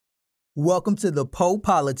Welcome to the Po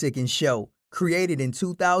Politicking Show. Created in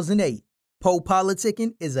 2008, Po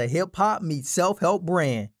Politicking is a hip-hop meets self-help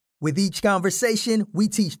brand. With each conversation, we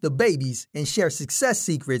teach the babies and share success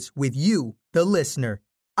secrets with you, the listener.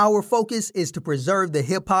 Our focus is to preserve the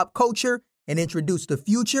hip-hop culture and introduce the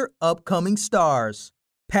future upcoming stars.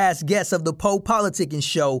 Past guests of the Po Politicking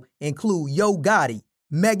Show include Yo Gotti,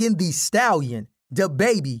 Megan Thee Stallion,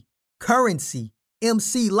 DaBaby, Currency,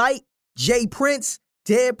 MC Lyte, Jay Prince,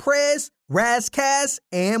 Dead Prez, Razzcast,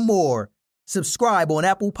 and more. Subscribe on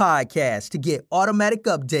Apple Podcasts to get automatic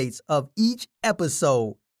updates of each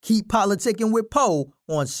episode. Keep politicking with Po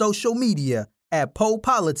on social media at Po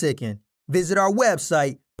Politicking. Visit our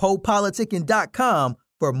website, popoliticking.com,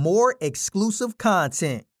 for more exclusive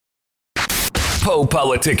content.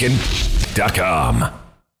 popoliticking.com.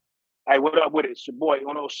 Hey, what up with it? It's your boy,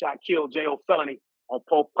 Ono Shot Kill, J.O. Felony on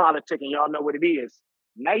Po Politicking. Y'all know what it is.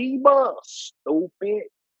 Neighbor, stupid.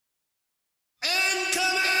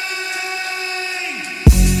 Incoming!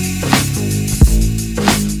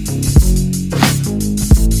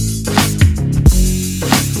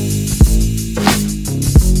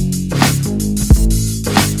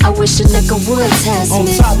 I wish a nigga would test On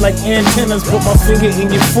me. top like antennas, put my finger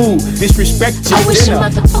in your food. Disrespect your I wish a dinner.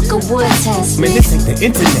 motherfucker would test Man, me. this ain't the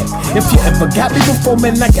internet. If you ever got me before,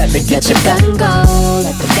 man, I got to get Let you the back. gun go,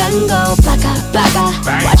 let the gun go, blacka, blacka.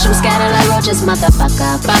 Watch them scatter like roaches,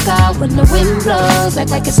 motherfucker, fucker. When the wind blows,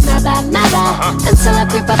 act like it's nada, nada. Until I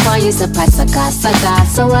creep up on you, surprise, sucker, sucker.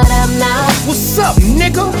 So what up now? What's up,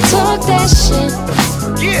 nigga? Talk that shit.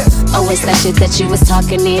 Yeah. Oh, it's that shit that you was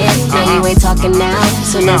talking in. Now you ain't talking now.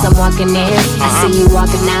 Soon as I'm walking in, I see you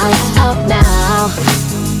walking out now.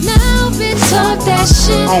 Now, bitch, talk that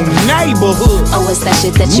shit. On neighborhood. Oh, it's that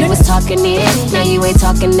shit that you was talking in. Now you ain't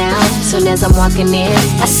talking now. Soon as I'm walking in,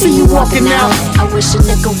 I see you walking out. I wish a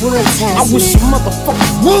nigga would test I wish me. a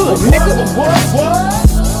motherfucker would, nigga.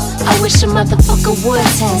 I wish a motherfucker would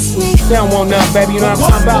test me. They don't want nothing, baby. You know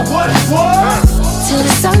what I'm talking about? Till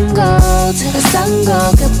the sun go,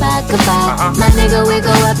 goodbye, goodbye. My nigga, we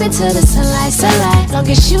go up into the sunlight, sunlight. Long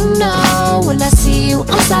as you know, when I see you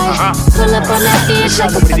on sight, pull up on that bitch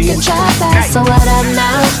like a fucking drive-by. So what up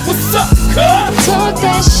now? What's up, cuz? Talk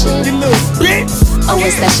that shit. You little bitch. Oh,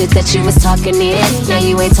 it's that shit that you was talking in. Now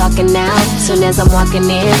you ain't talking now. Soon as I'm walking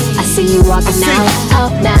in, I see you walking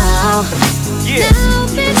out now. Yeah. Now,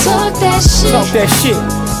 bitch, talk that shit. Talk that shit.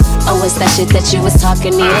 Oh, it's that shit that you was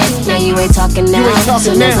talking in. Now you ain't talking now. ain't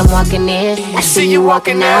talking Soon as now. I'm walking in, I see you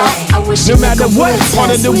walking out. I wish No you matter nigga what would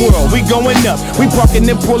part of test the me. world, we going up. We parking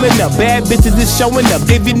and pulling up. Bad bitches is showing up.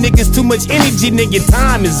 Give you niggas too much energy, nigga.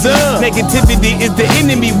 Time is up. Negativity is the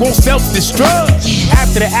enemy. Won't self-destruct.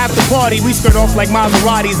 After the after party, we skirt off like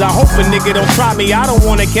Maseratis. I hope a nigga don't try me. I don't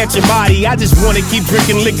wanna catch a body. I just wanna keep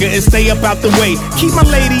drinking liquor and stay up out the way. Keep my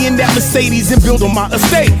lady in that Mercedes and build on my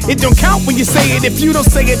estate. It don't count when you say it if you don't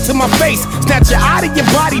say it to my face. Snatch you out of your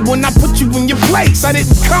body when I put you in your place. I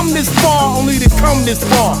didn't come this far, only to come this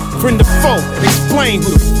far. Friend to foe, explain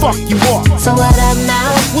who the fuck you are. So what up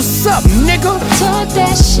now? What's up, nigga? Talk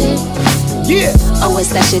that shit. Yeah. Oh, it's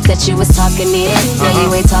that shit that you was talking in. Now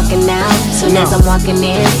you ain't talking now. Soon as I'm walking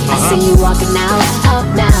in, I see you walking out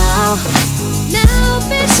now. Now,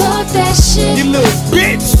 bitch, talk that shit. You little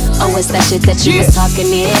bitch. Oh, it's that shit that you was talking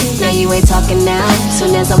in. Now you ain't talking now.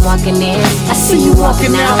 Soon as I'm walking in, I see you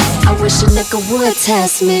walking out. I wish a nigga would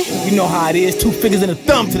test me. You know how it is. 2 fingers and a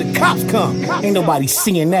thumb till the cops come. Ain't nobody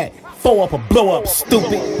seeing that. 4 up or blow up,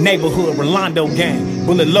 stupid. Neighborhood Rolando gang.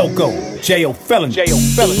 Bullet Loco. J.O. Felon. J.O.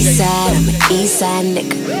 Felon. East side, I'm an east side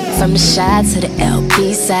nigga. From the Shire to the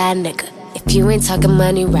LP side nigga. If you ain't talking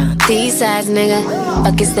money round these sides, nigga,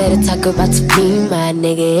 fuck is there to talk about to me, my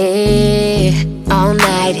nigga? All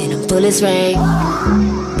night and the bullets rain,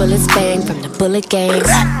 bullets bang from the bullet gangs.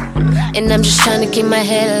 And I'm just trying to keep my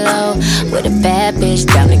head low, with a bad bitch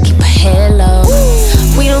down to keep her head low.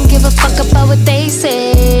 We don't give a fuck about what they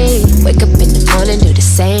say. Wake up in the morning, do the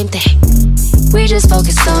same thing. We just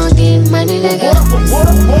focus on getting money, nigga.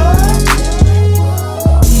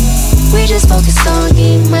 We just focused on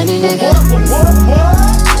getting money, nigga.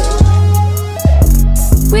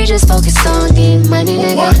 We just focused on getting money,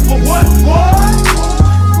 nigga.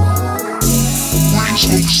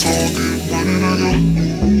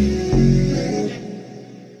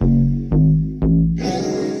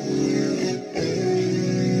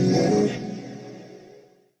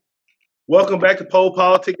 Welcome back to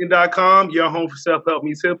polepoliticking.com, your home for self-help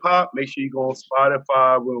meets hip-hop. Make sure you go on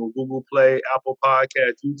Spotify, we're on Google Play, Apple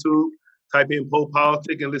Podcasts, YouTube. Type in Pole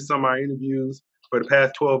Politic and list some of our interviews for the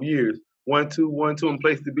past 12 years. 1-2-1-2 and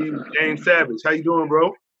place to be with James Savage. How you doing,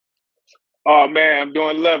 bro? Oh, man, I'm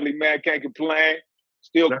doing lovely, man. Can't complain.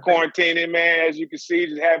 Still quarantining, man. As you can see,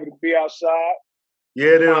 just happy to be outside.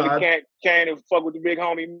 Yeah, can't fuck with the big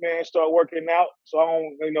homie, man. Start working out, so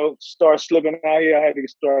I don't, start slipping out here. I had to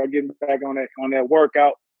start getting back on that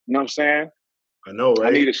workout. You know what I'm saying? I know, right?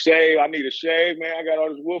 I need a shave, man. I got all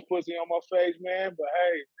this wolf pussy on my face, man. But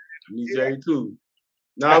hey, I need shave too.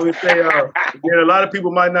 Now I would say, again, a lot of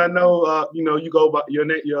people might not know. You go by your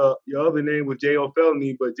name. Your other name was J.O.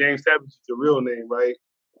 Felony, but James Savage is your real name, right?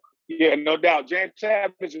 Yeah, no doubt. James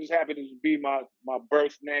Savage just happened to be my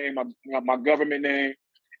birth name, my government name,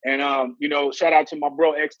 and shout out to my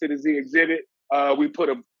bro X to the Z Exhibit.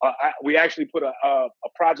 We actually put a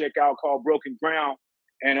project out called Broken Ground,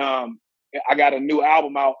 and I got a new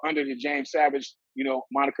album out under the James Savage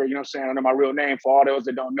moniker. You know what I'm saying, under my real name. For all those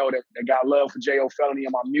that don't know that got love for J.O. Felony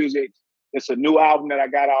and my music, it's a new album that I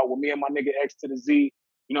got out with me and my nigga X to the Z.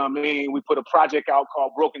 You know what I mean? We put a project out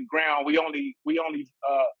called Broken Ground. We only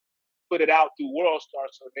put it out through World Star,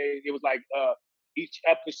 so it was like each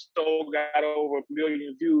episode got over 1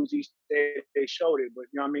 million views each day they showed it. But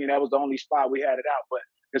you know what I mean, that was the only spot we had it out. But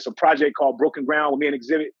it's a project called Broken Ground with me and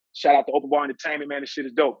Exhibit. Shout out to Open Bar Entertainment, man. This shit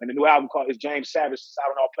is dope. And the new album is James Savage. It's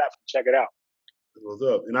out on all platforms. Check it out. What's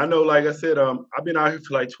up? And I know, like I said, I've been out here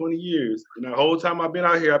for like 20 years. And the whole time I've been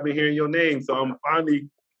out here, I've been hearing your name. So I'm finally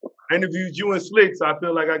interviewed you and Slick. So I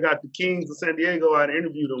feel like I got the Kings of San Diego. I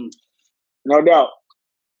interviewed them. No doubt.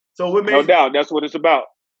 So no doubt, that's what it's about.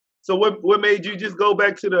 So what made you just go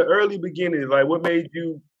back to the early beginnings? Like, what made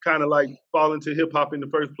you kind of like fall into hip hop in the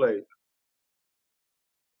first place?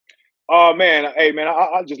 Oh man, hey man,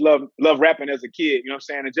 I just love rapping as a kid. You know what I'm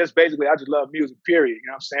saying? And just basically, I just love music. Period. You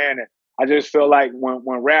know what I'm saying? And I just feel like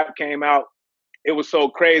when rap came out, it was so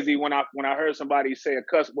crazy when I heard somebody say a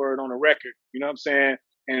cuss word on a record. You know what I'm saying?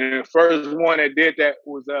 And the first one that did that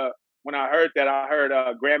was when I heard that, I heard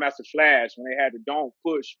Grandmaster Flash when they had the "Don't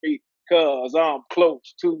Push Me 'Cause I'm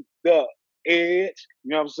Close to the Edge." You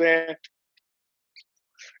know what I'm saying?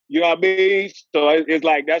 You know what I mean? So it's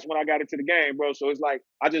like, that's when I got into the game, bro. So it's like,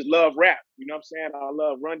 I just love rap. You know what I'm saying? I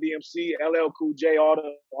love Run DMC, LL Cool J, all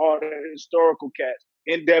the historical cats,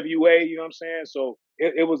 NWA. You know what I'm saying? So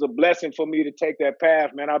it was a blessing for me to take that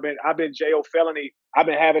path, man. I've been J.O. Felony. I've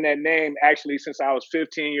been having that name actually since I was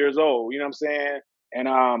 15 years old. You know what I'm saying? And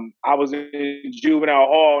I was in juvenile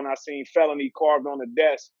hall and I seen Felony carved on the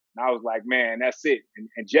desk. And I was like, man, that's it.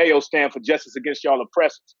 And J.O. stand for Justice Against Y'all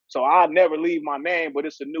Oppressors. So I'll never leave my name, but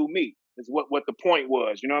it's a new me. Is what the point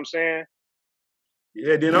was. You know what I'm saying?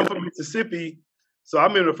 Yeah, then I'm from Mississippi. So I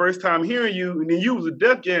remember the first time hearing you, and then you was a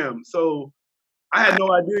Def Jam. So I had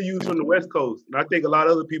no idea you was from the West Coast. And I think a lot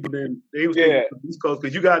of other people they was from the East Coast,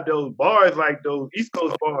 because you got those bars like those East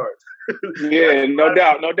Coast bars. Yeah, no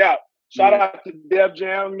doubt. Shout out to Def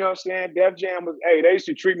Jam, you know what I'm saying? Def Jam they used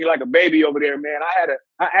to treat me like a baby over there, man.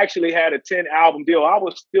 I actually had a 10-album deal. I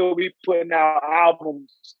would still be putting out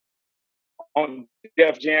albums on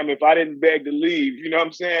Def Jam if I didn't beg to leave, you know what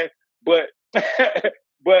I'm saying? But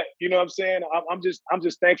you know what I'm saying? I'm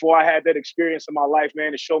just thankful I had that experience in my life,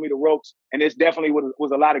 man, to show me the ropes. And it's definitely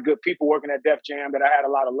was a lot of good people working at Def Jam that I had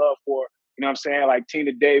a lot of love for. You know what I'm saying? Like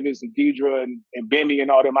Tina Davis and Deidre and Benny and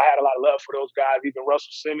all them. I had a lot of love for those guys, even Russell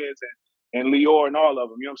Simmons and Lior and all of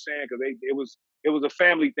them. You know what I'm saying? Because it was a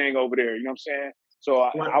family thing over there. You know what I'm saying? So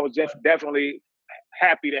I was just definitely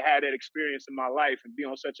happy to have that experience in my life and be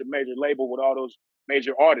on such a major label with all those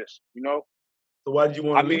major artists. You know? So why did you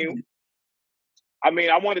want to leave? I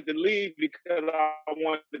wanted to leave because I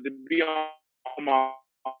wanted to be on my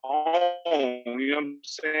own. You know what I'm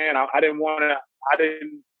saying?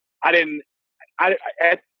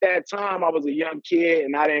 At that time, I was a young kid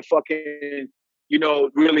and I didn't fucking,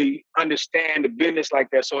 really understand the business like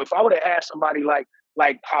that. So if I would have asked somebody like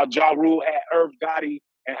how Ja Rule had Irv Gotti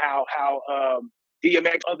and how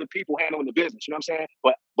DMX, other people handling the business, you know what I'm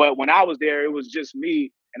saying? But when I was there, it was just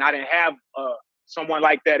me, and I didn't have someone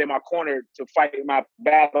like that in my corner to fight my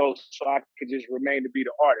battles, so I could just remain to be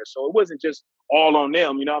the artist. So it wasn't just all on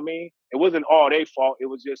them, you know what I mean? It wasn't all their fault. It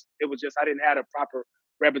was just I didn't have a proper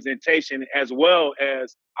representation, as well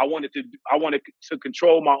as I wanted to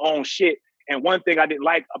control my own shit. And one thing I didn't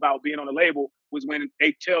like about being on the label was when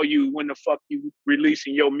they tell you when the fuck you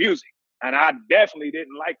releasing your music. And I definitely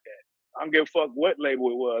didn't like that. I don't give a fuck what label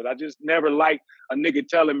it was. I just never liked a nigga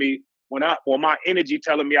telling me my energy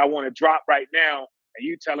telling me I want to drop right now, and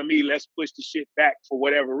you telling me let's push the shit back for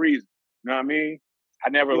whatever reason. You know what I mean? I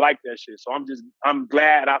never liked that shit. So I'm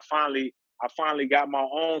glad I finally got my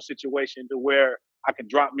own situation to where I can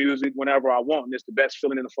drop music whenever I want, and it's the best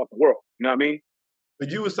feeling in the fucking world. You know what I mean? But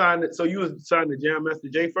you was signed to Jam Master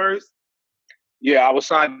Jay first? Yeah, I was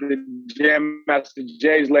signed to Jam Master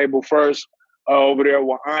Jay's label first over there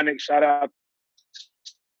with Onyx. Shout out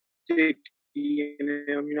Sticky and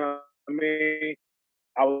them, you know what I mean?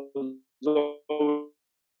 I was over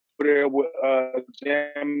there with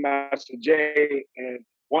Jam Master Jay, and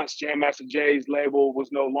once Jam Master Jay's label was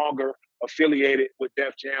no longer affiliated with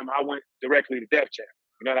Def Jam, I went directly to Def Jam.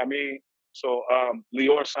 You know what I mean? So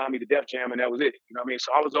Lior signed me to Def Jam, and that was it. You know what I mean?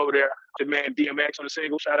 So I was over there to man DMX on the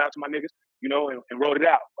single. Shout out to my niggas, you know, and wrote it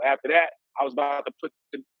out. But after that, I was about to put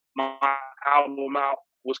my album out.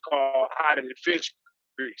 Was called Hotter Than Fish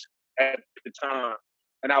Grease at the time.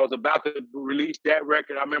 And I was about to release that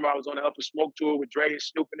record. I remember I was on the Upper Smoke tour with Dre and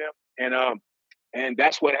Snoop and them, and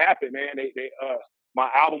that's what happened, man. They my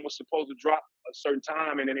album was supposed to drop a certain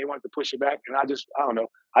time, and then they wanted to push it back, and I don't know.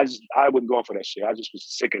 I wasn't going for that shit. I just was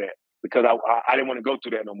sick of that because I didn't want to go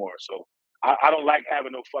through that no more. So I don't like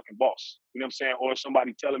having no fucking boss. You know what I'm saying? Or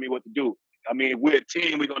somebody telling me what to do. I mean, we're a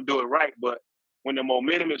team. We're gonna do it right, but when the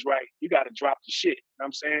momentum is right, you got to drop the shit. You know what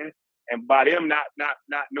I'm saying? And by them not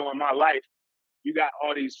knowing my life, you got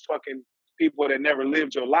all these fucking people that never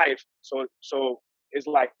lived your life. So it's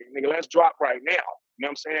like, nigga, let's drop right now. You know what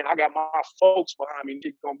I'm saying? I got my folks behind me.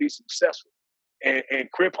 It's going to be successful. And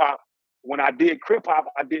Crip Hop, when I did Crip Hop,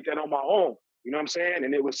 I did that on my own. You know what I'm saying?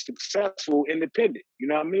 And it was successful, independent. You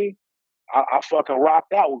know what I mean? I fucking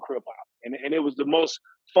rocked out with Crip Hop. And it was the most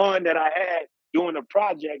fun that I had doing the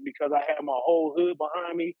project because I had my whole hood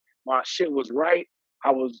behind me. My shit was right.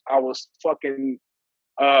 I was fucking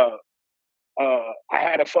I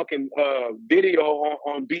had a fucking video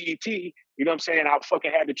on BET. You know what I'm saying? I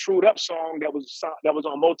fucking had the Trued Up song that was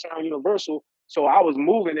on Motown Universal. So I was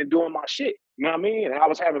moving and doing my shit. You know what I mean? And I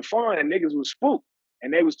was having fun, and niggas was spooked,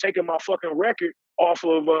 and they was taking my fucking record off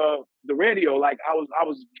of the radio. Like I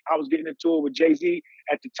was getting into it with Jay-Z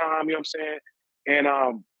at the time. You know what I'm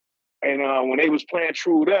saying? And when they was playing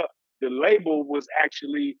Trued Up, the label was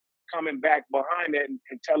actually coming back behind that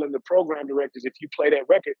and telling the program directors, if you play that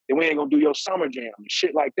record, then we ain't gonna do your summer jam and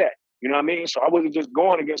shit like that. You know what I mean? So I wasn't just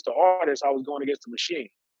going against the artist, I was going against the machine,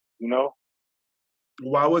 you know?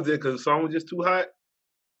 Why was it? Because the song was just too hot?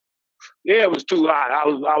 Yeah, it was too hot. I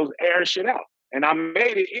was airing shit out. And I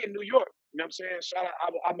made it in New York. You know what I'm saying? Shout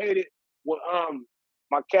out, I made it with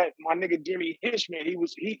my nigga Jimmy Hinchman.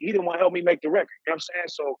 He didn't want to help me make the record. You know what I'm saying?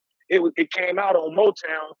 So it came out on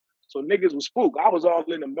Motown. So niggas was spooked. I was all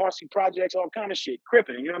in the Marcy Projects, all kind of shit,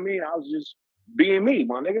 cripping. You know what I mean? I was just being me,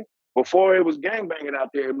 my nigga. Before it was gangbanging out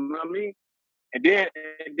there, you know what I mean? And then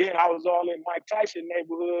I was all in Mike Tyson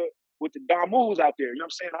neighborhood with the Damus out there. You know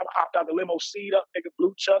what I'm saying? I hopped out the limo, seat up, nigga,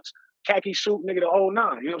 blue chucks, khaki suit, nigga, the whole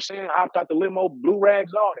nine. You know what I'm saying? I hopped out the limo, blue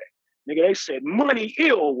rags, all that. Nigga, they said money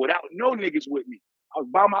ill without no niggas with me. I was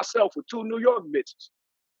by myself with 2 New York bitches.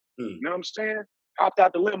 You know what I'm saying? Hopped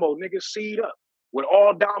out the limo, nigga, seat up. With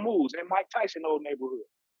all Damus and Mike Tyson old neighborhood.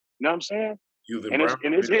 You know what I'm saying?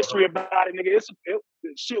 And it's history about it, nigga. The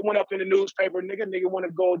shit went up in the newspaper, nigga. Nigga want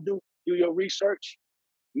to go do your research,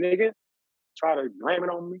 nigga. Try to blame it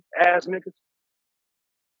on me, ass niggas.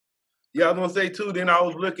 Yeah, I was gonna say too. Then I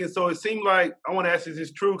was looking, so it seemed like I want to ask if this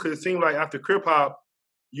is true because it seemed like after Crip Hop,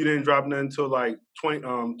 you didn't drop nothing until like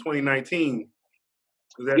 2019.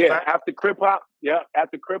 Is that fact? After Crip Hop,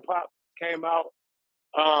 after Crip Hop came out,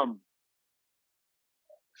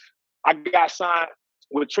 I got signed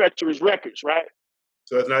with Treacherous Records, right?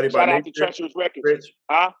 So it's not even Shout out to Treacherous Records. Tretch?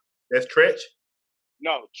 Huh? That's Tretch?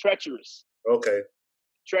 No, Treacherous. Okay.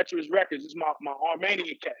 Treacherous Records is my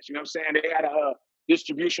Armenian cats. You know what I'm saying? They had a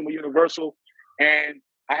distribution with Universal, and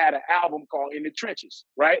I had an album called In the Trenches,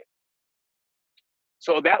 right?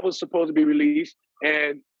 So that was supposed to be released,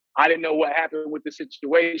 and I didn't know what happened with the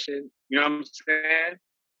situation, you know what I'm saying?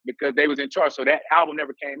 Because they was in charge. So that album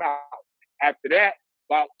never came out. After that,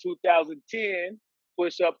 about 2010,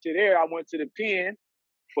 push up to there, I went to the pen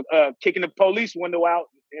for kicking the police window out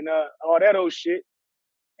and all that old shit.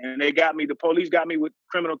 And the police got me with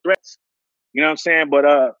criminal threats. You know what I'm saying? But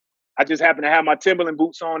I just happened to have my Timberland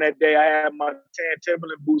boots on that day. I had my tan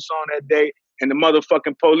Timberland boots on that day. And the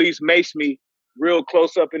motherfucking police maced me real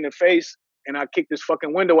close up in the face. And I kicked this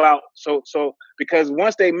fucking window out. So because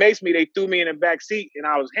once they maced me, they threw me in the back seat and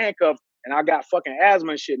I was handcuffed. And I got fucking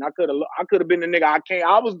asthma and shit. And I could have been the nigga.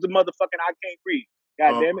 I was the motherfucking I can't breathe.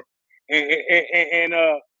 God damn it. And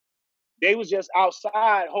they was just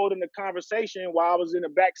outside holding the conversation while I was in the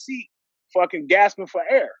back seat, fucking gasping for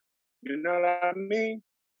air. You know what I mean?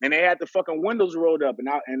 And they had the fucking windows rolled up, and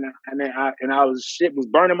I was shit was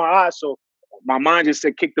burning my eyes. So my mind just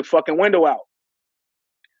said, kick the fucking window out.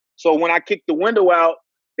 So when I kicked the window out,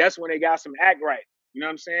 that's when they got some act right. You know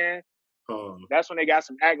what I'm saying? That's when they got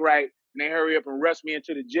some act right. And they hurry up and rush me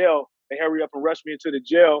into the jail.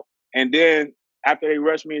 And then after they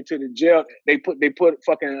rushed me into the jail, they put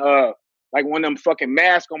fucking like one of them fucking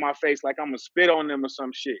masks on my face, like I'm gonna spit on them or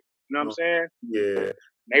some shit. You know what I'm saying? Yeah.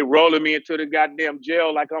 They rolling me into the goddamn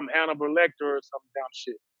jail like I'm Hannibal Lecter or some dumb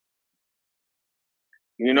shit.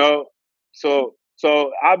 You know? So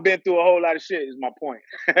I've been through a whole lot of shit, is my point.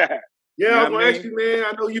 Yeah, I was gonna I ask you, man.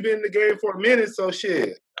 I know you've been in the game for a minute, so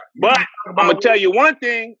shit. But I'm gonna tell you one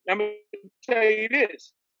thing. I'm gonna tell you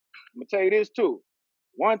this. I'm gonna tell you this too.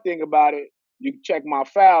 One thing about it, you can check my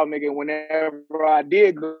file, nigga. Whenever I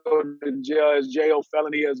did go to jail as J.O.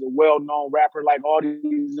 Felony as a well-known rapper like all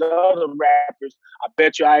these other rappers, I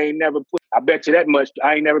bet you that much.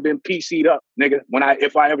 I ain't never been PC'd up, nigga.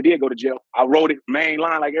 If I ever did go to jail, I wrote it main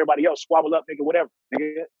line like everybody else, squabble up, nigga, whatever.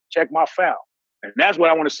 Nigga, check my file. And that's what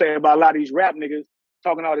I want to say about a lot of these rap niggas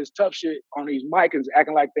talking all this tough shit on these mics,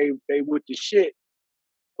 acting like they with the shit.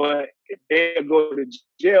 But if they'll go to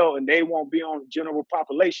jail and they won't be on general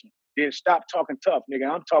population, then stop talking tough, nigga.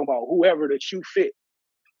 I'm talking about whoever that you fit.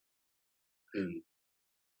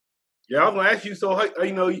 Yeah, I was gonna ask you. So, I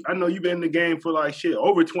know you've been in the game for like shit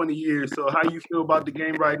over 20 years. So, how you feel about the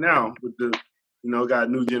game right now? With the, got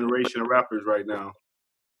a new generation of rappers right now.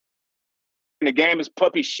 And the game is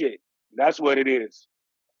puppy shit. That's what it is.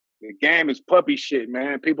 The game is puppy shit,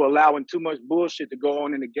 man. People allowing too much bullshit to go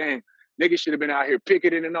on in the game. Niggas should have been out here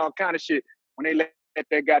picketing and all kind of shit when they let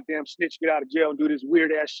that goddamn snitch get out of jail and do this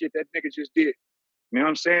weird ass shit that nigga just did. You know what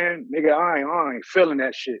I'm saying? Nigga, I ain't feeling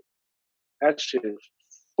that shit. That shit is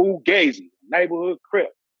fugazi, neighborhood crip.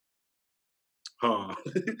 Huh.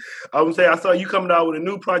 I would say I saw you coming out with a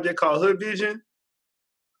new project called Hood Vision.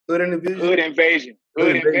 Hood Invasion. Hood Invasion.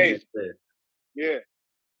 Hood Invasion. Yeah.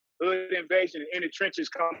 Hood Invasion in the Trenches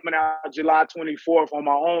coming out July 24th on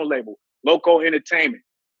my own label, Loco Entertainment.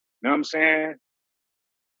 You know what I'm saying?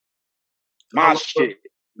 My shit.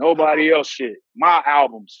 Nobody else shit. My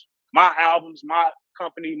albums, my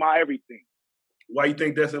company, my everything. Why you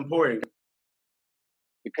think that's important?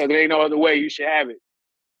 Because there ain't no other way you should have it.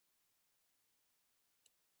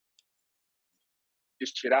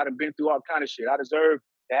 This shit, I done been through all kind of shit. I deserve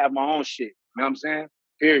to have my own shit. You know what I'm saying?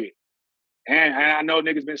 Period. And I know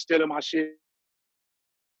niggas been stealing my shit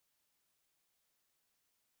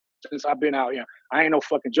since I've been out here. I ain't no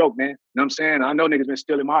fucking joke, man. You know what I'm saying? I know niggas been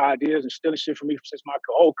stealing my ideas and stealing shit from me since my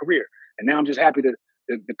whole career. And now I'm just happy to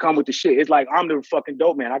come with the shit. It's like I'm the fucking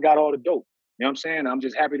dope man. I got all the dope. You know what I'm saying? I'm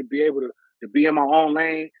just happy to be able to be in my own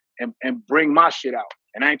lane and bring my shit out.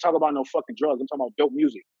 And I ain't talking about no fucking drugs. I'm talking about dope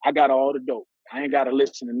music. I got all the dope. I ain't got to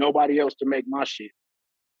listen to nobody else to make my shit.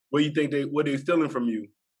 What do you think what they stealing from you,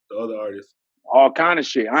 the other artists? All kind of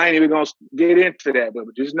shit. I ain't even going to get into that, but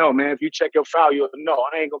just know, man, if you check your file, you'll know.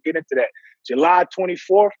 I ain't going to get into that. July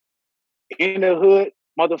 24th, in the hood,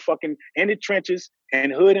 motherfucking in the trenches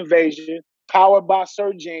and Hood Invasion, powered by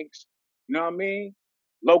Sir Jinx. You know what I mean?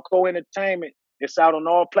 Loco Entertainment. It's out on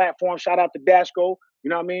all platforms. Shout out to Dashco. You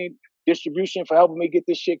know what I mean? Distribution for helping me get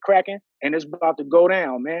this shit cracking. And it's about to go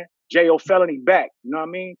down, man. J.O. Felony back. You know what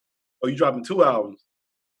I mean? Oh, you dropping 2 albums?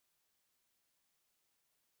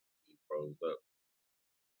 Froze up.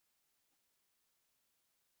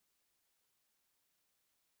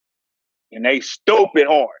 And they stupid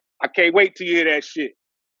hard. I can't wait to hear that shit.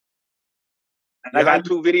 And I got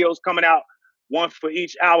 2 videos coming out, one for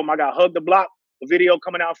each album. I got Hug the Block, a video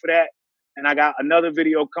coming out for that. And I got another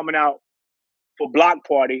video coming out for Block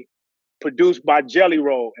Party, produced by Jelly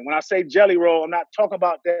Roll. And when I say Jelly Roll, I'm not talking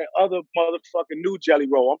about that other motherfucking new Jelly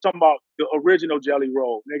Roll. I'm talking about the original Jelly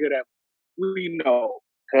Roll, nigga, that we know,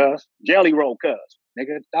 cuz. Jelly Roll, cuz.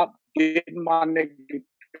 Nigga, stop getting my nigga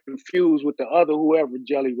confused with the other whoever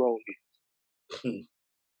Jelly Roll is.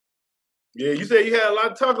 Yeah, you said you had a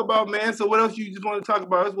lot to talk about, man. So what else you just want to talk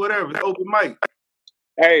about? It's whatever. It's open mic.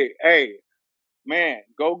 Hey, man,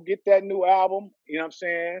 go get that new album. You know what I'm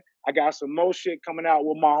saying? I got some more shit coming out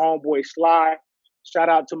with my homeboy Sly. Shout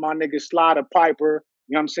out to my nigga Sly the Piper.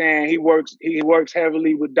 You know what I'm saying? He works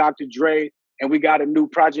heavily with Dr. Dre, and we got a new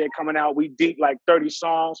project coming out. We deep like 30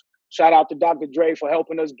 songs. Shout out to Dr. Dre for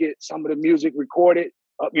helping us get some of the music recorded. You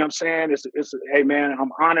know what I'm saying? Hey man,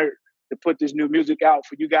 I'm honored to put this new music out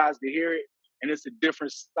for you guys to hear it. And it's a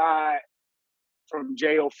different side from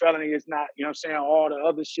J.O. Felony. It's not, you know what I'm saying, all the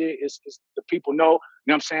other shit. It's the people know. You know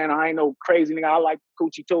what I'm saying? I ain't no crazy nigga. I like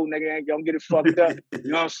coochie too, nigga. Ain't gonna get it fucked up.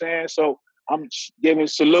 You know what I'm saying? So I'm giving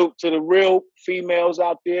salute to the real females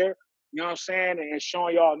out there. You know what I'm saying? And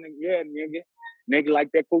showing y'all, nigga, yeah, nigga like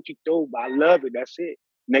that coochie too, but I love it. That's it.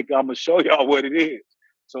 Nigga, I'm gonna show y'all what it is.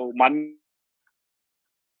 So my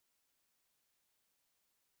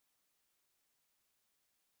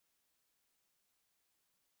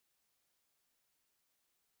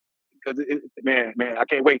because man, I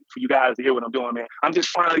can't wait for you guys to hear what I'm doing, man. I'm just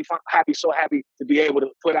finally happy, so happy to be able to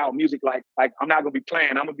put out music like I'm not gonna be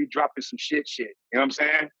playing. I'm gonna be dropping some shit. You know what I'm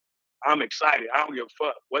saying? I'm excited. I don't give a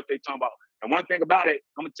fuck what they talking about. And one thing about it,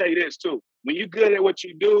 I'm gonna tell you this too. When you're good at what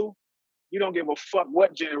you do, you don't give a fuck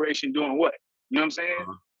what generation doing what. You know what I'm saying?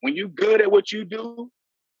 Uh-huh. When you good at what you do,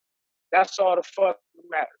 that's all the fuck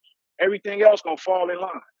matters. Everything else gonna fall in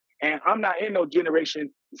line. And I'm not in no generation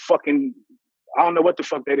fucking, I don't know what the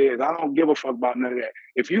fuck that is. I don't give a fuck about none of that.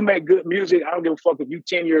 If you make good music, I don't give a fuck if you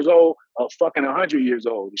 10 years old or fucking 100 years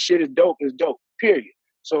old. The shit is dope, period.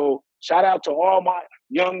 So shout out to all my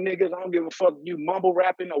young niggas. I don't give a fuck if you mumble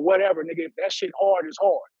rapping or whatever, nigga. If that shit hard is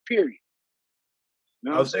hard, period.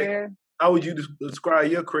 You know what I'm saying? How would you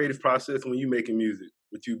describe your creative process when you making music?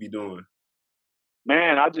 What you be doing?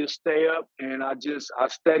 Man, I just stay up and I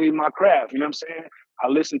study my craft. You know what I'm saying? I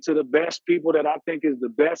listen to the best people that I think is the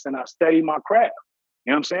best, and I study my craft.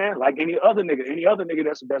 You know what I'm saying? Like any other nigga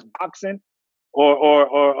that's boxing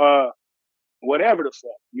or whatever the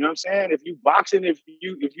fuck. You know what I'm saying? If you boxing, if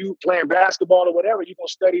you playing basketball or whatever, you're gonna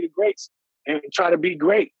study the greats and try to be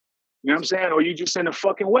great. You know what I'm saying? Or you just in the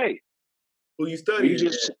fucking way. Who you studying?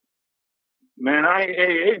 Man,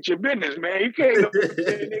 it's your business, man. You can't go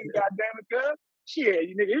nigga, goddamn it, cuz. Shit,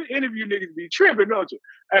 you nigga, interview niggas be tripping, don't you?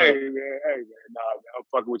 Hey, man, nah, man, I'm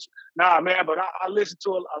fucking with you. Nah, man, but I listen to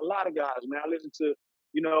a lot of guys, man. I listen to,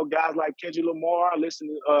 guys like Kendrick Lamar. I listen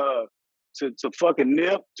to fucking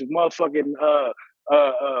Nip, to motherfucking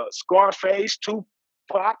Scarface,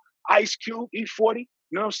 Tupac, Ice Cube, E40. You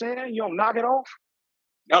know what I'm saying? You don't knock it off.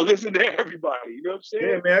 Now listen to everybody. You know what I'm saying?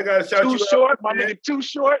 Yeah, man, I gotta shout you out. Too Short, my nigga. Too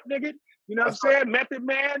Short, nigga. You know what I'm saying? Method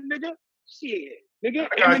Man, nigga. Shit, nigga.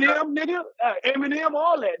 Eminem, nigga. Eminem,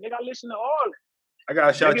 all that. Nigga, I listen to all that. I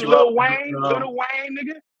gotta shout you out. Lil Wayne,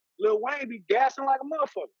 nigga. Lil Wayne be gassing like a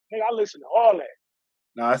motherfucker. Nigga, I listen to all that.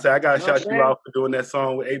 No, I said I gotta shout you out for doing that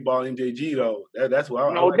song with 8Ball and MJG though. That's what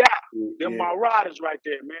I No like. doubt. Them my riders right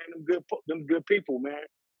there, man. Them good people, man.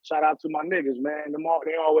 Shout out to my niggas, man.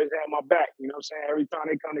 They always have my back. You know what I'm saying? Every time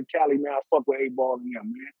they come to Cali, man, I fuck with 8Ball and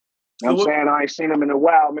them, man. You know what I'm saying? I ain't seen them in a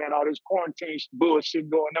while, man. All this quarantine bullshit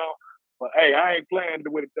going on. But hey, I ain't playing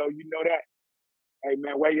with it though. You know that. Hey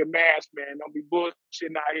man, wear your mask, man. Don't be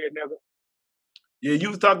bullshitting out here, nigga. Yeah, you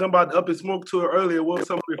was talking about the Up in Smoke tour earlier. What were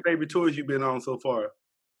some of your favorite tours you've been on so far?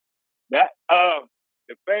 My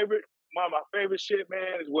favorite shit,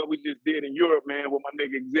 man, is what we just did in Europe, man, with my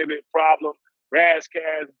nigga Exhibit, Problem,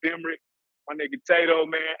 Razzcast, Bimrick, my nigga Tato,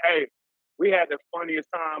 man. Hey, we had the funniest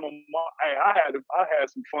time. I had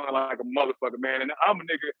some fun like a motherfucker, man. And I'm a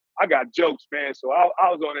nigga, I got jokes, man. So I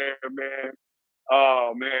was on there, man.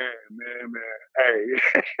 Oh, man.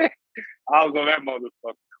 Hey, I was on that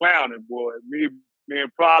motherfucker clowning, boy. Me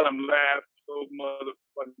and Problem laughed so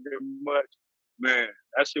motherfucking much. Man,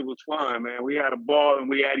 that shit was fun, man. We had a ball and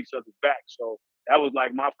we had each other's back. So that was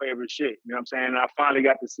like my favorite shit. You know what I'm saying? And I finally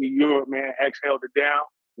got to see Europe, man. X held it down.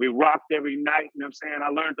 We rocked every night. You know what I'm saying? I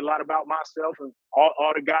learned a lot about myself and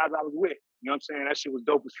all the guys I was with. You know what I'm saying? That shit was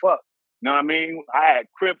dope as fuck. You know what I mean? I had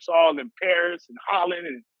Crips all in Paris and Holland.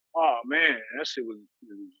 And oh, man, that shit was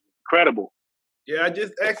incredible. Yeah, I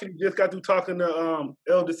just got through talking to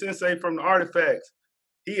Elder Sensei from the Artifacts.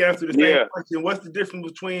 He answered the same question. What's the difference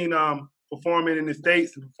between performing in the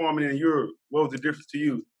States and performing in Europe? What was the difference to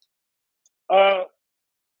you? I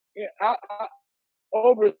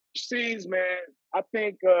overseas, man, I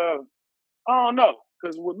think, I don't know.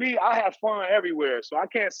 Because with me, I have fun everywhere. So I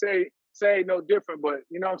can't say no different. But,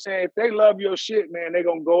 you know what I'm saying? If they love your shit, man, they're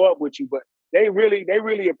going to go up with you. But they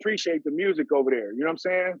really appreciate the music over there. You know what I'm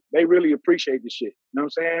saying? They really appreciate the shit. You know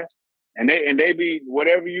what I'm saying? And they be,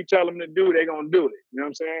 whatever you tell them to do, they going to do it. You know what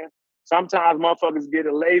I'm saying? Sometimes motherfuckers get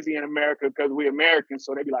lazy in America because we Americans,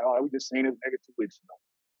 so they be like, oh, we just seen this nigga 2 weeks ago.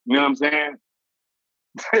 You know what I'm saying?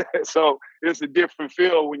 So it's a different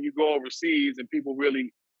feel when you go overseas and people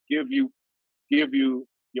really give you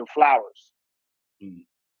your flowers. Mm.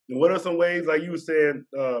 And what are some ways, like you were saying,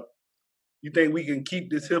 you think we can keep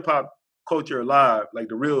this hip hop culture alive, like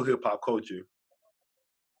the real hip hop culture?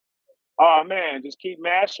 Oh man, just keep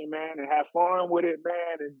mashing, man, and have fun with it,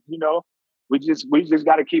 man. And we just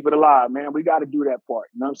got to keep it alive, man. We got to do that part.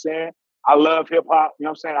 You know what I'm saying? I love hip hop. You know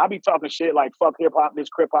what I'm saying? I be talking shit like fuck hip hop, this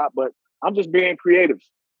crip hop, but I'm just being creative.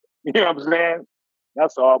 You know what I'm saying?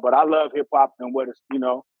 That's all. But I love hip hop and what it's,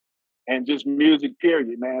 and just music,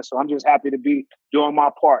 period, man. So I'm just happy to be doing my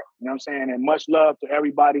part. You know what I'm saying? And much love to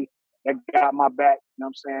everybody that got my back. You know what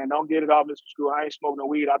I'm saying? Don't get it off, Mr. Screw. I ain't smoking no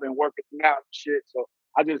weed. I've been working out and shit. So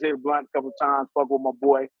I just hit a blunt a couple times, fuck with my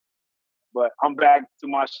boy. But I'm back to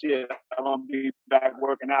my shit. I'm gonna be back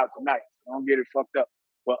working out tonight. So don't get it fucked up.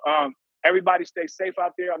 But everybody stay safe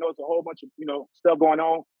out there. I know it's a whole bunch of, stuff going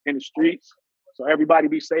on in the streets. So everybody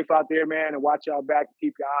be safe out there, man, and watch y'all back and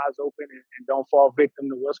keep your eyes open and don't fall victim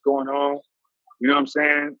to what's going on. You know what I'm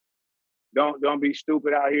saying? Don't be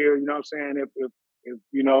stupid out here. You know what I'm saying?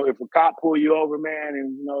 If a cop pull you over, man,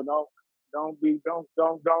 and don't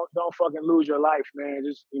fucking lose your life, man.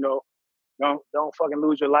 Just don't fucking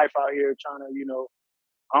lose your life out here trying to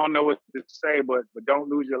I don't know what to say, but don't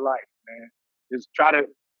lose your life, man. Just try to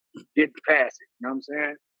get past it. You know what I'm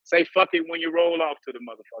saying? Say fuck it when you roll off to the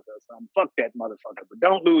motherfucker or something. Fuck that motherfucker. But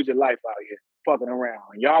don't lose your life out here fucking around.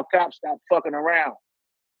 And y'all cops stop fucking around.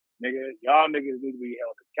 Nigga, y'all niggas need to be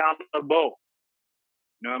held accountable.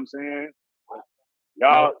 You know what I'm saying?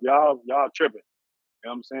 Y'all tripping. You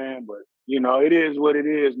know what I'm saying? But, it is what it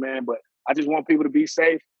is, man. But I just want people to be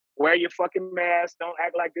safe. Wear your fucking mask. Don't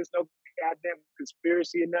act like there's no goddamn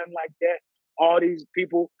conspiracy or nothing like that. All these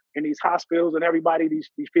people in these hospitals and everybody, these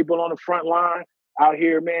people on the front line out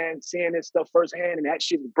here, man, seeing this stuff firsthand, and that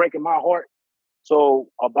shit is breaking my heart. So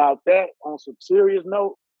about that, on some serious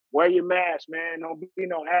note, wear your mask, man. Don't be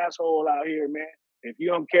no asshole out here, man. If you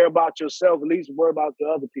don't care about yourself, at least worry about the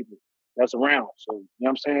other people that's around. So, you know what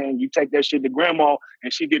I'm saying? You take that shit to grandma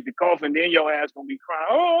and she get the cough, and then your ass gonna be crying,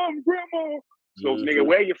 oh, I'm grandma. So, nigga,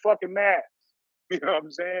 wear your fucking mask. You know what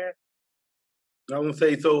I'm saying? I was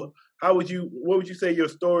gonna say, so what would you say your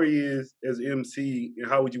story is as MC, and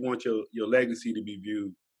how would you want your legacy to be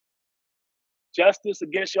viewed? Justice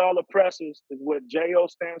against y'all oppressors is what JO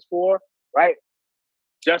stands for, right?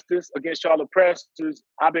 Justice against y'all oppressors.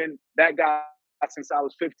 I've been that guy since I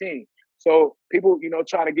was 15. So people,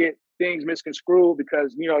 try to get things misconstrued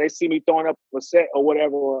because, they see me throwing up a set or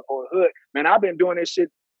whatever or a hood. Man, I've been doing this shit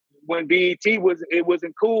when BET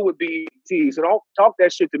wasn't cool with BET. So don't talk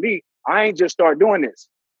that shit to me. I ain't just start doing this,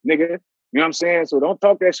 nigga. You know what I'm saying? So don't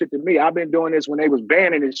talk that shit to me. I've been doing this when they was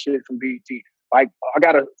banning this shit from BET. Like, I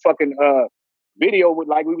got a fucking video with,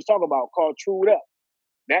 like we was talking about, called Trued Up.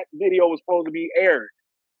 That video was supposed to be aired,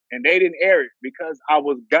 and they didn't air it because I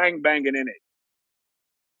was gangbanging in it.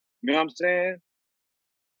 You know what I'm saying?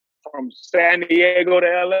 From San Diego to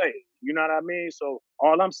LA. You know what I mean? So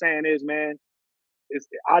all I'm saying is, man,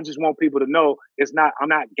 I just want people to know I'm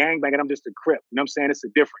not gangbanging, I'm just a Crip. You know what I'm saying? It's a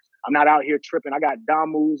difference. I'm not out here tripping. I got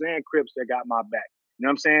Damus and Crips that got my back. You know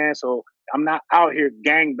what I'm saying? So I'm not out here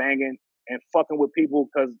gangbanging and fucking with people,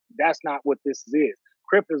 because that's not what this is.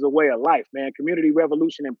 Crip is a way of life, man. Community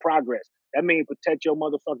revolution and progress. That means protect your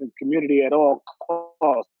motherfucking community at all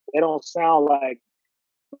costs. It don't sound like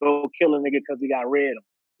go kill a nigga because he got red on.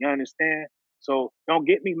 You understand? So don't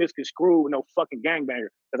get me misconstrued with no fucking gangbanger.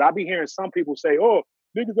 Because I be hearing some people say, oh,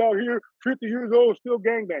 niggas out here 50 years old still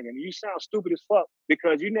gangbanging. And you sound stupid as fuck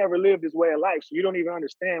because you never lived this way of life. So you don't even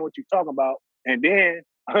understand what you're talking about. And then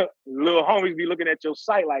little homies be looking at your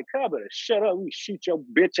site like, cover, shut up. We shoot your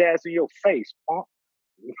bitch ass in your face, punk.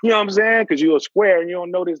 You know what I'm saying? Because you're a square and you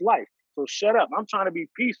don't know this life. So shut up. I'm trying to be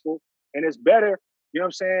peaceful. And it's better, you know what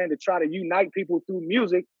I'm saying, to try to unite people through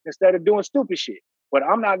music instead of doing stupid shit. But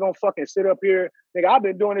I'm not going to fucking sit up here. Nigga, I've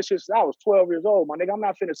been doing this shit since I was 12 years old. My nigga, I'm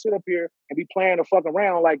not finna sit up here and be playing the fuck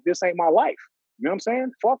around like this ain't my life. You know what I'm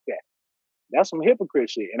saying? Fuck that. That's some hypocrite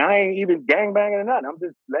shit. And I ain't even gangbanging or nothing. I'm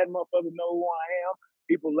just letting motherfuckers know who I am.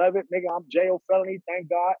 People love it. Nigga, I'm J.O. Felony. Thank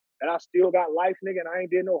God that I still got life, nigga, and I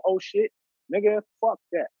ain't did no whole shit. Nigga, fuck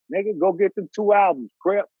that. Nigga, go get them 2 albums.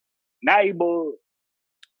 Crip. Now you bull.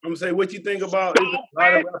 I'm going to say, what you think about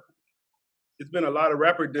it's been a lot of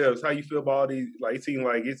rapper deaths. How you feel about all these? Like, it seems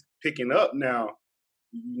like it's picking up now.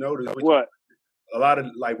 You notice what? A lot of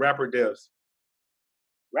like rapper deaths.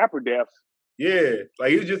 Rapper deaths? Yeah,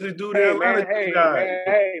 like it's just a dude in Atlanta. Hey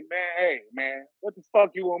man, what the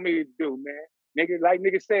fuck you want me to do, man? Nigga, like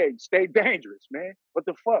nigga said, stay dangerous, man. What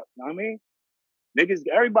the fuck? You know what I mean? Niggas,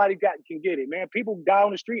 everybody can get it, man. People die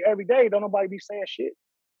on the street every day. Don't nobody be saying shit. You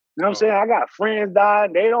know what I'm saying? I got friends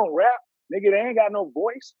dying. They don't rap. Nigga, they ain't got no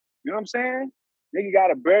voice. You know what I'm saying? Nigga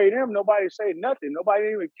gotta bury them. Nobody say nothing. Nobody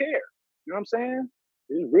even care. You know what I'm saying?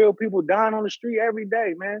 There's real people dying on the street every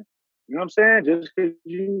day, man. You know what I'm saying? Just because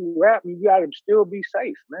you rap, you gotta still be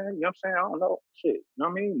safe, man. You know what I'm saying? I don't know. Shit. You know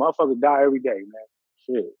what I mean? Motherfuckers die every day, man.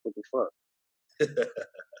 Shit. What the fuck?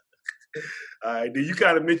 All right. You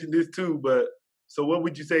kind of mentioned this too, but so what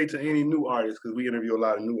would you say to any new artists? Because we interview a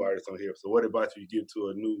lot of new artists on here. So what advice would you give to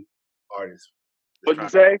a new artist? What'd you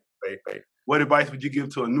say? What advice would you give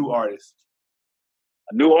to a new artist?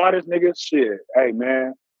 A new artist, nigga? Shit. Hey,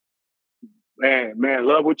 man,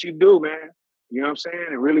 love what you do, man. You know what I'm saying?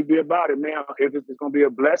 And really be about it, man. If it's going to be a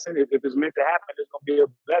blessing, if it's meant to happen, it's going to be a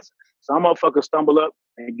blessing. Some motherfuckers stumble up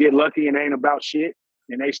and get lucky and ain't about shit,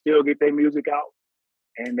 and they still get their music out.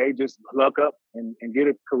 and they just luck up and get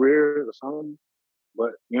a career or something.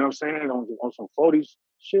 But you know what I'm saying? On some 40s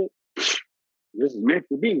shit, this is meant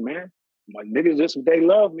to be, man. My niggas, this is what they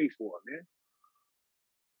love me for, man.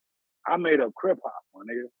 I made up Crip Hop, my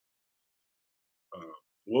nigga.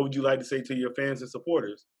 What would you like to say to your fans and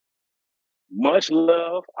supporters? Much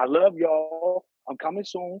love. I love y'all. I'm coming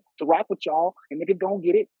soon to rock with y'all, and nigga gonna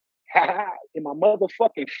get it. In my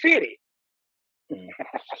motherfucking fitted. All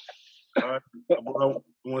right. I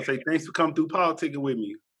want to say thanks for coming through politicking with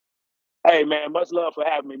me. Hey, man, much love for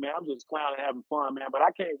having me, man. I'm just clowning, having fun, man. But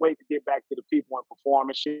I can't wait to get back to the people and perform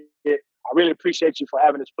and shit. I really appreciate you for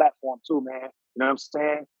having this platform, too, man. You know what I'm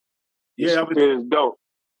saying? Yeah, this is dope.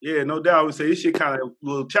 Yeah, no doubt. I would say this shit kind of a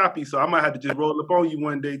little choppy, so I might have to just roll up on you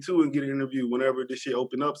one day, too, and get an interview whenever this shit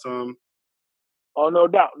open up some. Oh, no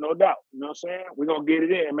doubt, no doubt. You know what I'm saying? We're going to get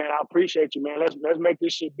it in, man. I appreciate you, man. Let's make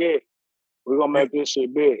this shit big. We're going to make this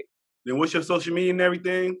shit big. Then what's your social media and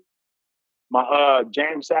everything? My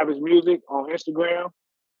James Savage Music on Instagram.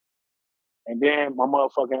 And then my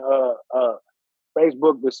motherfucking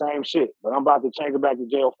Facebook, the same shit. But I'm about to change it back to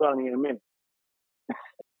Jail Felony in a minute.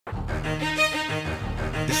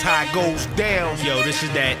 This how it goes down. Yo, this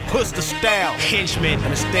is that Puster style. Henchman,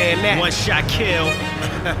 understand that? One shot kill.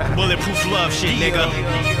 Bulletproof love shit, nigga.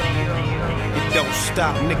 It don't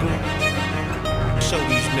stop, nigga. Show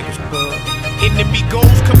these niggas, bud. Enemy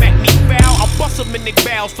goals come at me foul. I'll bust them in their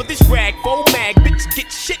bows for this rag, full mag. Bitch,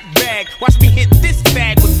 get shit bag. Watch me hit this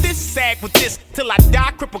bag with this sag with this. Till I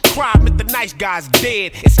die, cripple crime. If the nice guy's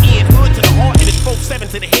dead. It's Ian Hood to the heart and it's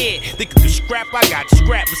 4-7 to the head. Think you can scrap, I got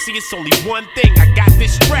scrap. But see, it's only one thing. I got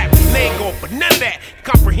this strap. They ain't going for none of that.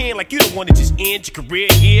 Comprehend like you don't want to just end your career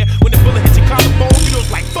here. When the bullet hits your collarbone, you know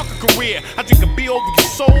it's like fuck a career. I drink a beer over your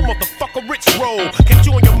soul, motherfucker, rich roll. Catch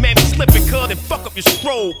you and your mammy slipping, cuz, and fuck up your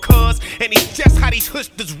stroll, cuz. And it's just how these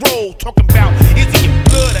hustlers roll. Talking about, is he your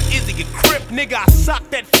blood or is he your crip? Nigga, I sock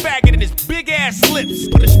that faggot in his big ass lips.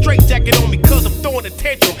 Put a straight jacket on me cuz I'm throwing a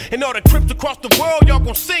tantrum. And all the crips across the world, y'all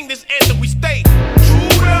gon' sing this anthem. We stay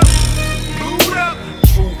trued up, blued up.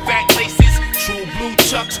 True fat laces, true blue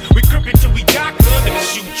chucks. We crippin' till we die, cuz, and we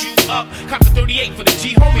shoot you up. Cop the 38 for the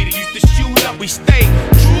G homie that used to shoot up. We stay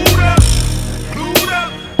trued up, blued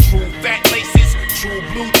up. True fat laces, true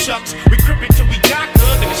blue chucks. We crippin' till we die,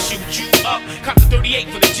 cuz, and we shoot you up. Cop the 38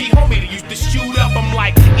 for the G homie that used to shoot up. I'm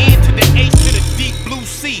like N to the H to the deep blue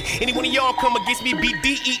sea. Any one of y'all come against me, be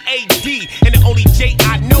D-E-A-D. And the only J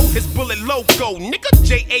I know is Bullet Loco. Nigga,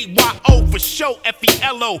 J-A-Y-O for show,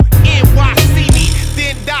 F-E-L-O-N-Y-C me.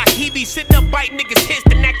 Then die, he be sitting up biting niggas' heads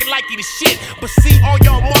and acting like he the shit. But see, all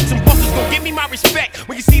y'all marks and buckles gon' give me my respect.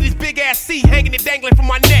 When you see this big ass C hanging and dangling from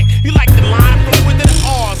my neck, you like the line from the window to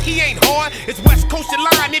R's. He ain't hard, it's West Coast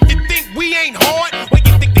line. If you think we ain't hard, where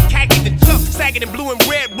you think the khaki, the chucks, sagging and blue and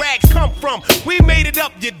red rags come from? We made it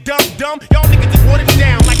up, you dumb. Y'all niggas just watered it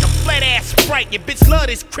down like a flat ass Sprite. Your bitch love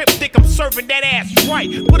this cryptic, I'm serving that ass right.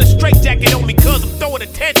 Put a straight jacket on me cuz I'm throwing a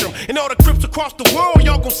tantrum. And all the crips across the world,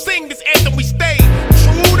 y'all gon' sing this anthem. We stay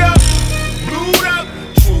trued up, blued up.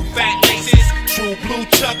 True fat laces, true blue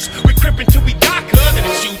chucks. We crippin' till we die, cuz, and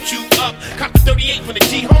shoot you up. Cop the 38 from the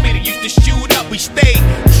G homie that used to shoot up. We stay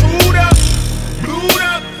trued up, blued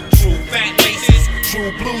up. True fat laces,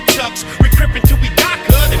 true blue chucks. We crippin' till we die,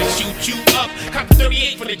 cuz, and shoot you up. Cop the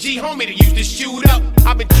 38 from the G homie that used to shoot up.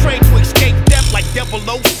 I've been trained to escape death like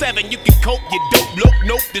 007. You can cope, you don't,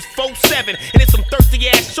 nope, this 4-7. And there's some thirsty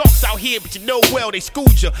ass sharks out here, but you know well they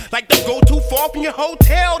schooled you. Like don't go too far from your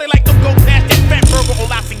hotel, they like don't go past that fat burger on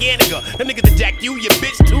La Cienega. Them niggas to jack you, your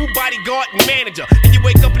bitch, too, bodyguard and manager. And you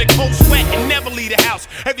wake up in a cold sweat and never leave the house.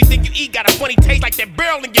 Everything you eat got a funny taste like that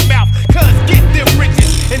barrel in your mouth. Cuz get them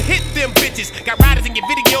riches and hit them bitches. Got riders in your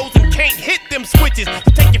videos and can't hit them switches.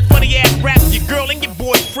 So take your funny ass raps, your girl and your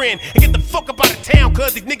boyfriend, and get the fuck up out of town,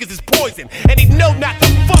 cuz these niggas is poison. And they know not to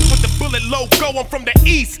fuck with the Bullet Loco. I'm from the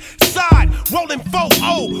east side, rolling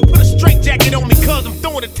 4-0. Put a straight jacket on me cuz I'm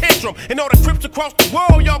throwing a tantrum. And all the crips across the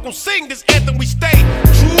world, y'all gon' sing this anthem. We stay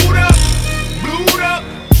trued up, blued up.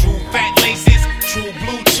 True fat laces, true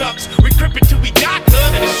blue chucks. We crippin' till we die, cuz,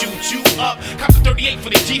 and shoot you up. Cop the 38 for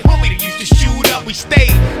the G homie that used to shoot up. We stay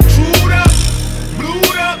trued up,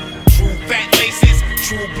 blued up. True fat laces,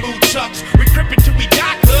 true blue chucks. We crippin' till we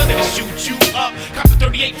die, cuz, and shoot you up. Cop the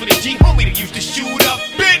 38 for the G homie that used to shoot up.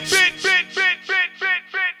 Bitch, bitch, bitch, bitch, bitch, bitch,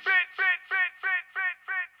 bitch, bitch.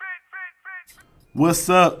 What's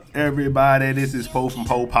up, everybody? This is Poe from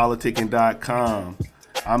PoePoliticking.com.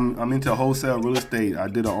 I'm into wholesale real estate. I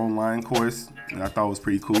did an online course and I thought it was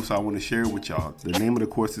pretty cool, so I want to share it with y'all. The name of the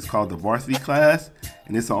course is called the Varsity Class,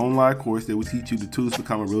 and it's an online course that will teach you the tools to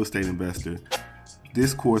become a real estate investor.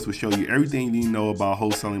 This course will show you everything you need to know about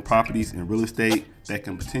wholesaling properties and real estate that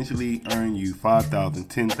can potentially earn you $5,000,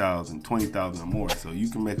 $10,000, $20,000 or more. So you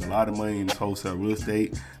can make a lot of money in this wholesale real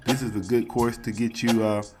estate. This is a good course to get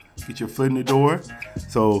you get your foot in the door.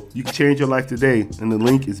 So you can change your life today. And the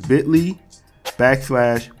link is bit.ly/Poe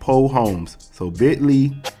Homes. So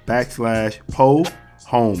bit.ly/Poe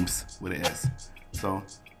Homes with an S. So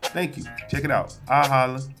thank you. Check it out. I'll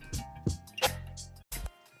holla.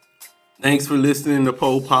 Thanks for listening to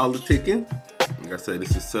Poe Politicking. Like I said,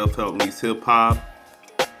 this is Self-Help Meets Hip-Hop.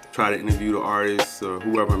 Try to interview the artists or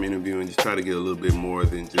whoever I'm interviewing. Just try to get a little bit more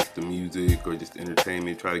than just the music or just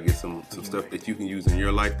entertainment. Try to get some stuff that you can use in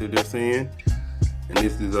your life that they're saying. And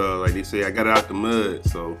this is, like they say, I got it out the mud.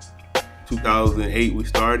 So 2008 we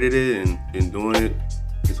started it and been doing it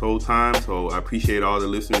this whole time. So I appreciate all the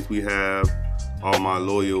listeners we have, all my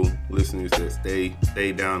loyal listeners that stay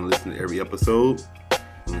down and listen to every episode.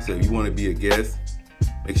 And so if you want to be a guest,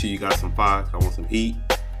 make sure you got some fire. I want some heat.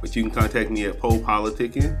 But you can contact me at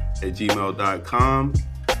poepoliticking@gmail.com.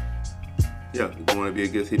 Yeah, if you want to be a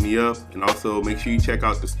guest, hit me up. And also make sure you check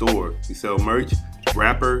out the store. We sell merch,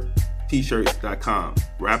 rappertshirts.com.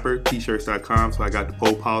 Rappertshirts.com. So I got the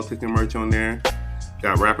Poe Politicking merch on there.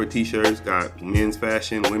 Got rapper t-shirts, got men's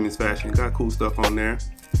fashion, women's fashion. Got cool stuff on there.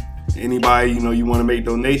 Anybody, you want to make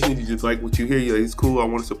donations, you just like what you hear, it's cool, I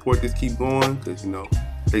want to support this, keep going, because, it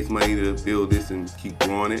takes money to build this and keep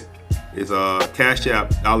growing it. It's Cash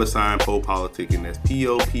App, $Poe Politicking. That's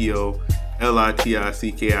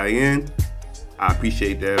POPOLITICKIN. I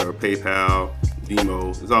appreciate that. Or PayPal,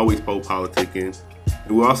 Venmo. It's always Poe Politicking.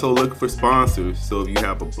 And we're also looking for sponsors. So if you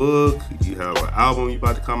have a book, you have an album you're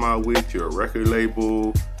about to come out with, your record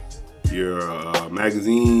label, your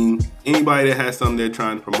magazine, anybody that has something they're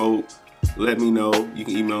trying to promote, let me know. You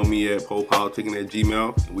can email me at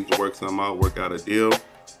poepoliticking@gmail.com and we can work something out, work out a deal.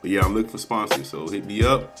 But yeah, I'm looking for sponsors, so hit me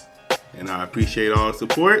up. And I appreciate all the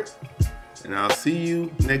support. And I'll see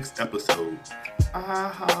you next episode.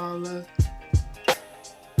 Holla.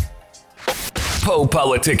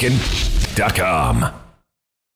 PoePoliticking.com